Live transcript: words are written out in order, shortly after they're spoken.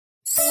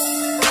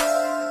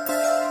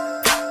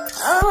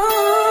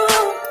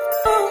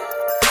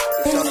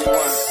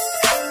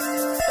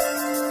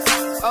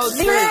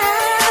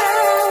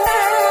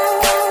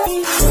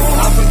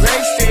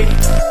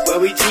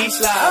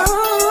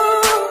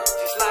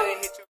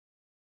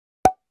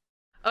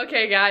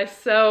Okay guys,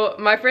 so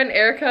my friend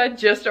Erika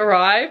just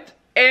arrived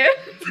and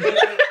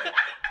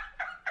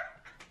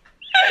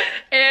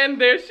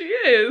and there she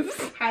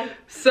is. Hi.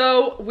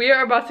 So we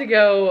are about to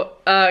go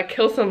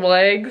kill some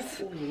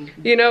legs,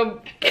 you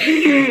know,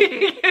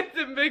 get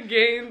some big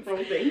gains.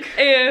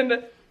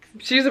 And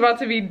she's about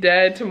to be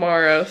dead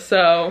tomorrow,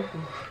 so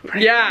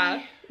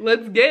yeah,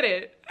 let's get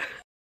it.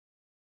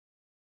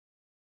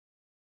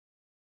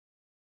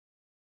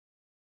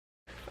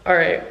 All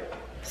right,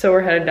 so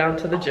we're headed down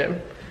to the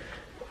gym.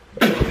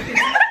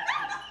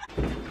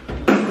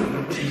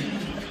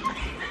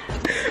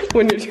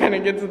 When you're trying to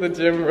get to the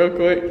gym real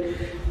quick.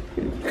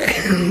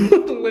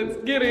 Let's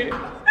get it.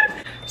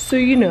 So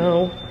you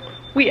know,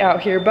 we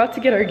out here about to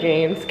get our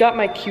gains. Got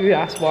my cute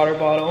ass water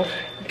bottle.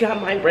 Got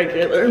my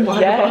regular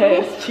water bottle.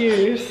 Yes,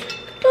 cheers.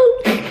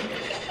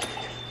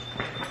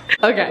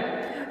 Okay,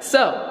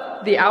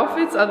 so the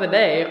outfits of the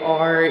day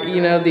are,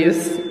 you know,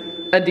 these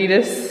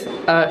Adidas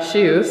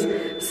shoes,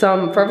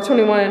 some Forever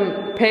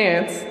 21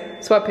 pants,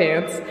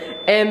 sweatpants,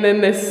 and then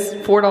this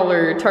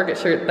 $4 Target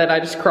shirt that I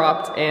just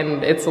cropped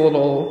and it's a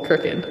little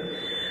crooked.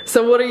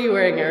 So what are you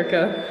wearing,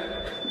 Erika?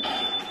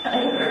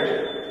 I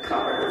wear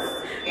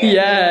Converse.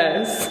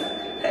 Yes.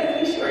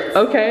 Baggy shorts.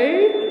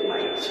 Okay.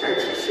 My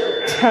church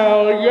shirt.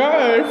 Hell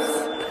yes.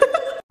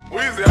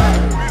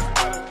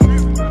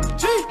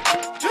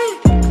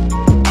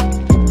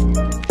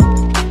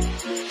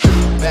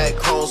 Back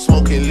home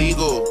smoking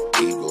legal.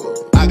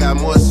 I got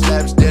more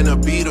slaps than the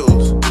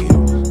Beatles.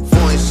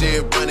 Foreign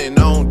shit running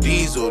on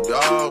diesel,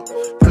 dog.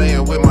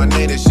 Playing with my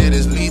name, this shit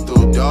is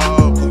lethal,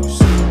 dog.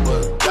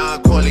 But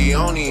Don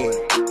Corleone,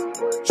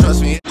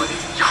 trust me. I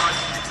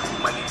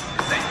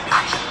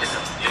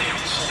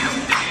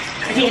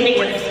can't think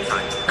of it.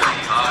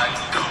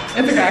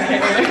 It's okay, I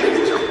can't hear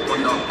it.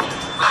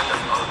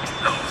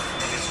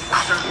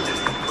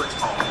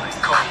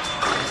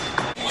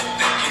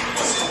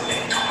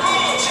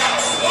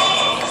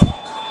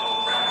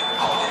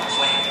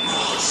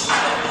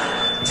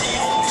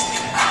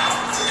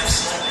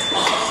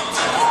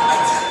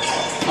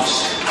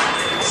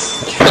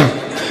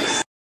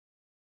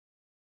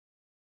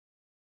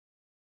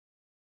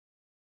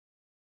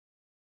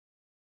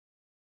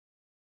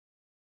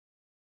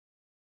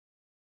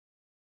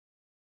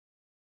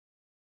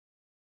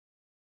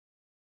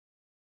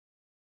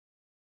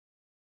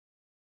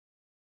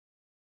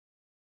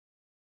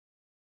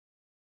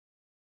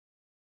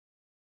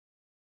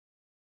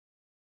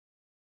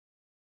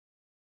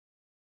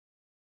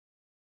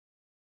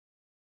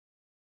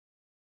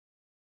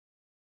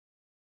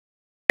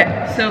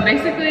 So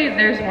basically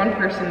there's one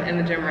person in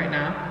the gym right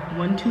now.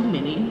 One too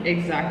many.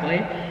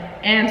 Exactly.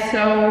 And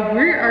so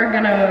we are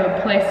gonna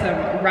play some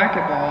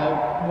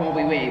racquetball while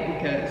we wait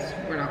because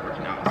we're not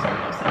working out. So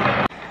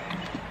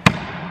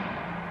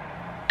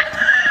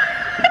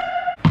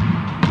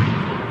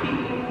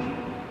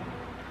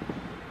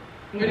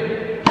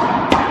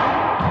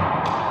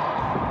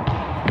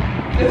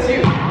that's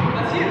you.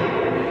 That's you.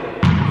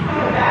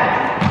 Oh, that.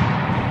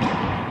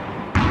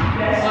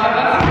 Yes.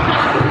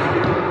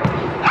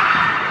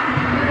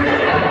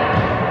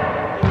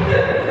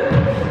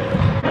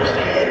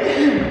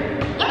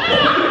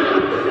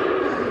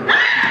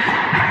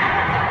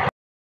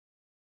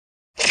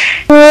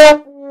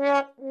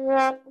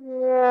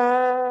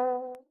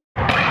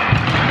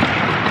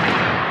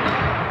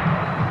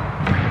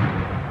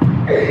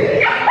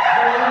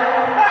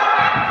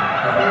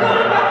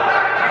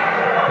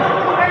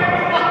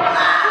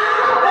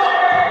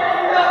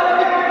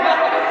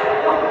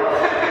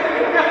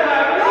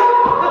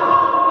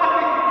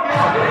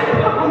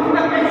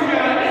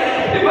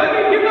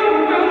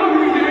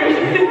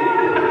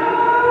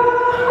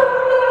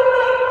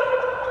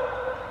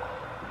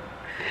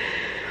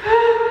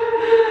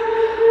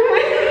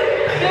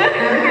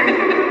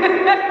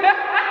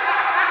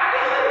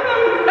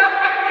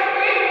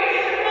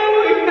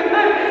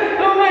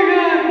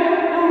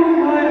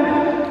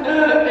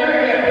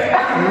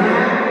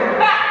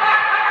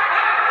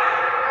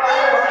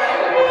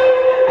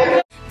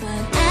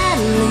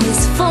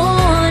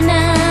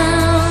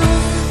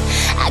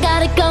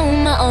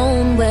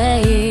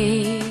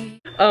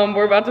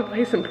 We're about to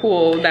play some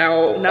pool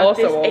now. Not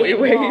also while we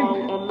wait.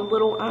 On the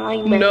little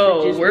iMessages.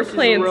 No, we're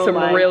playing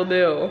some real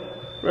deal.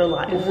 Real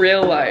life.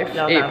 Real life.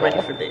 Y'all not ready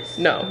for this.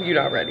 No, you're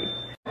not ready.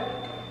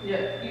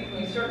 Yeah,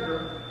 you start,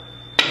 girl.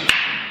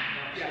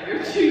 Yeah,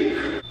 you're cheap.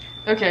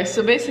 Okay,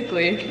 so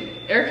basically,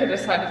 Erika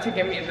decided to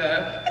give me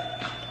the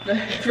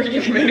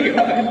freaking mini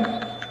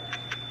one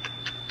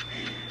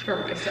for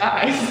my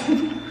size.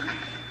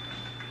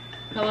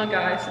 Hello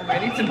guys, I'm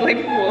ready to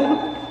play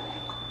pool.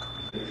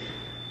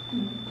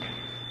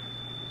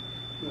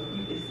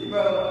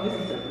 Bro, this is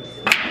something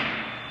silly.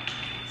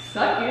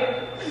 Suck it.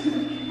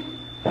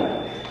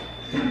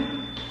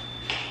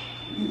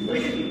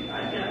 I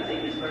cannot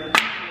take this part.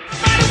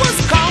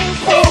 Let's go.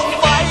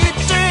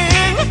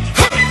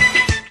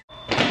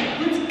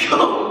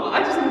 I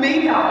just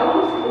made that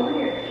over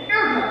here.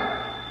 Erika,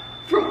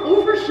 from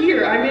over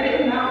here, I made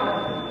it in that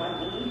one.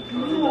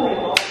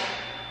 No.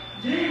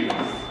 Yes.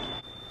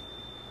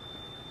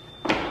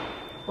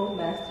 Oh,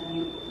 master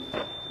you.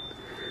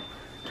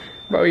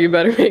 Bro, you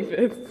better make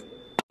this.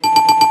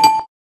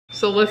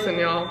 So listen,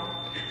 y'all.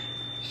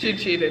 She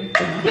cheated.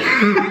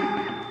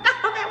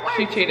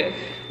 She cheated.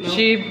 No.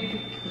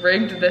 She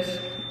rigged this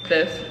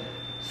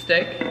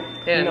stick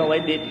and No, I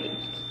didn't.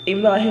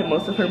 Even though I hit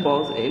most of her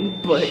balls in,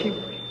 but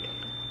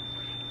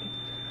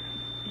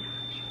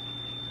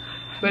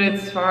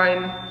it's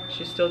fine.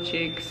 She still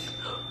cheeks.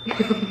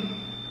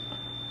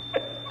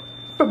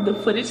 from the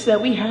footage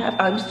that we have,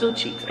 I'm still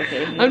cheeks.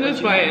 Okay. I'm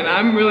just playing.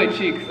 I'm really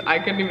cheeks. I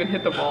couldn't even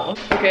hit the ball.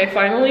 Okay,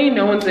 finally,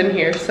 no one's in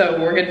here, so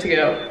we're good to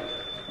go.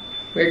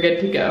 We're good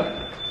to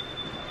go.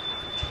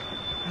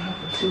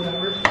 2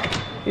 hours.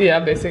 Yeah,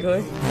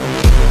 basically.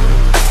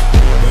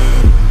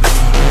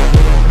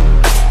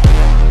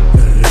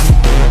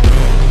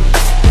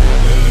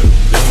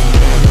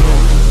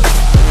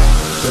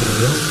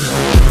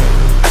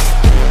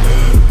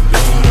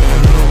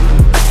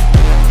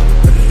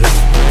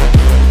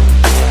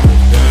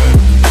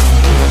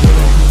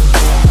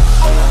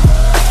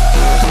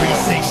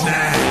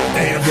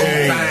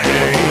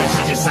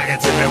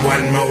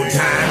 One more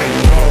time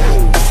and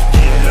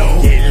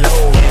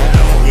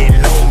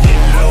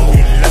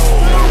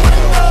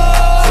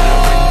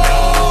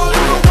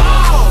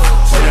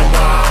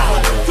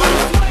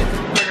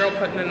My girl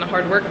putting in the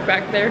hard work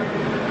back there.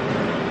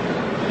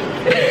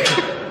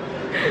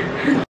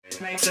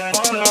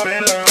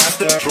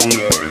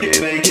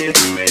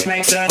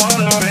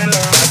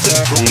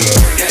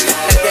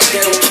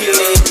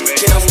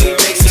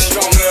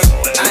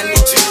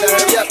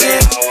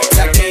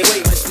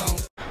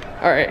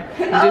 All right,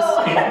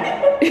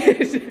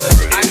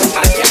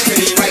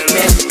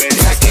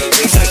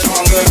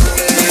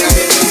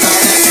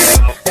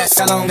 That's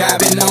how long I've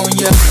been on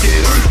you.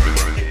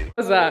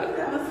 What's that?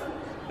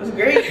 That was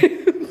great.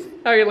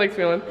 How are your legs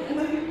feeling?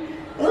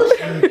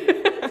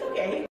 It's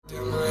okay.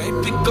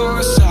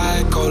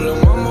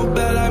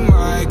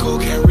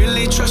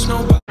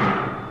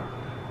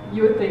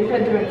 You would think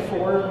that doing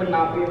 4 would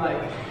not be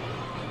like,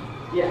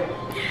 yeah,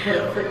 what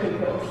a freaking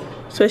pills.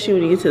 Especially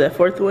when you get to that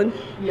 4th one.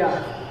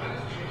 Yeah.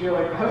 You're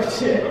like, oh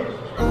shit.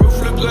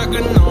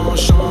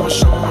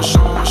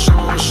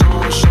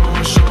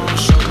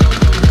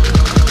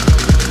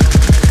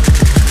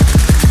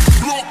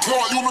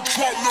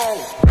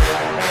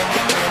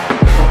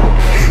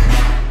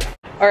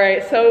 All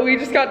right, so we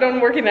just got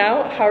done working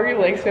out. How are your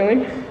legs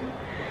feeling?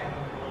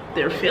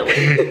 They're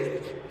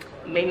feeling.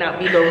 May not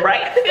be the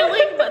right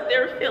feeling, but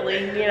they're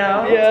feeling, you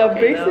know? Yeah, It's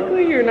okay,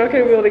 basically you're not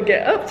gonna be able to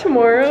get up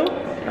tomorrow.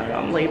 though.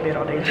 I'm laying bed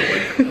all day to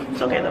work.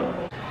 It's okay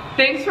though.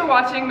 Thanks for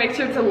watching. Make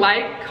sure to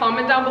like,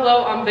 comment down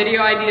below on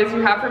video ideas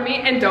you have for me,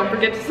 and don't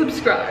forget to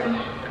subscribe.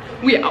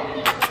 We out.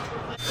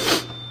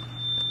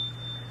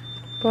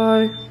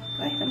 Bye.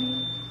 Bye,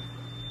 honey.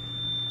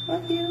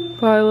 Love you.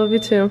 Bye, I love you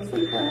too.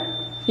 Sleep well.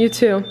 You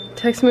too.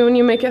 Text me when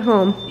you make it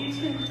home. You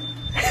too.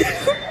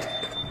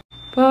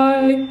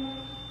 Bye.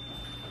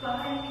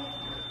 Bye.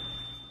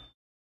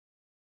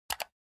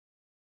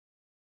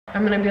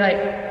 I'm gonna be like,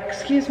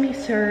 excuse me,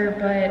 sir,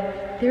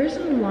 but there's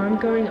an alarm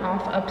going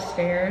off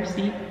upstairs,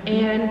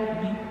 and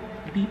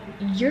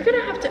you're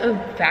gonna have to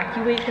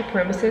evacuate the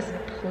premises,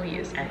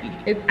 please. Abby,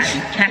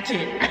 catch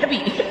it.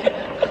 Abby.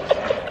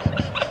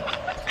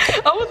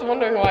 I was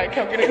wondering why it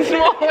kept getting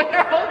smaller.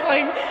 I was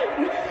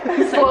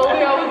like,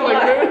 slowly, I was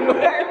like,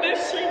 Why are you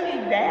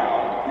shutting me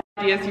down?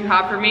 ideas you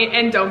have for me,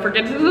 and don't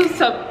forget to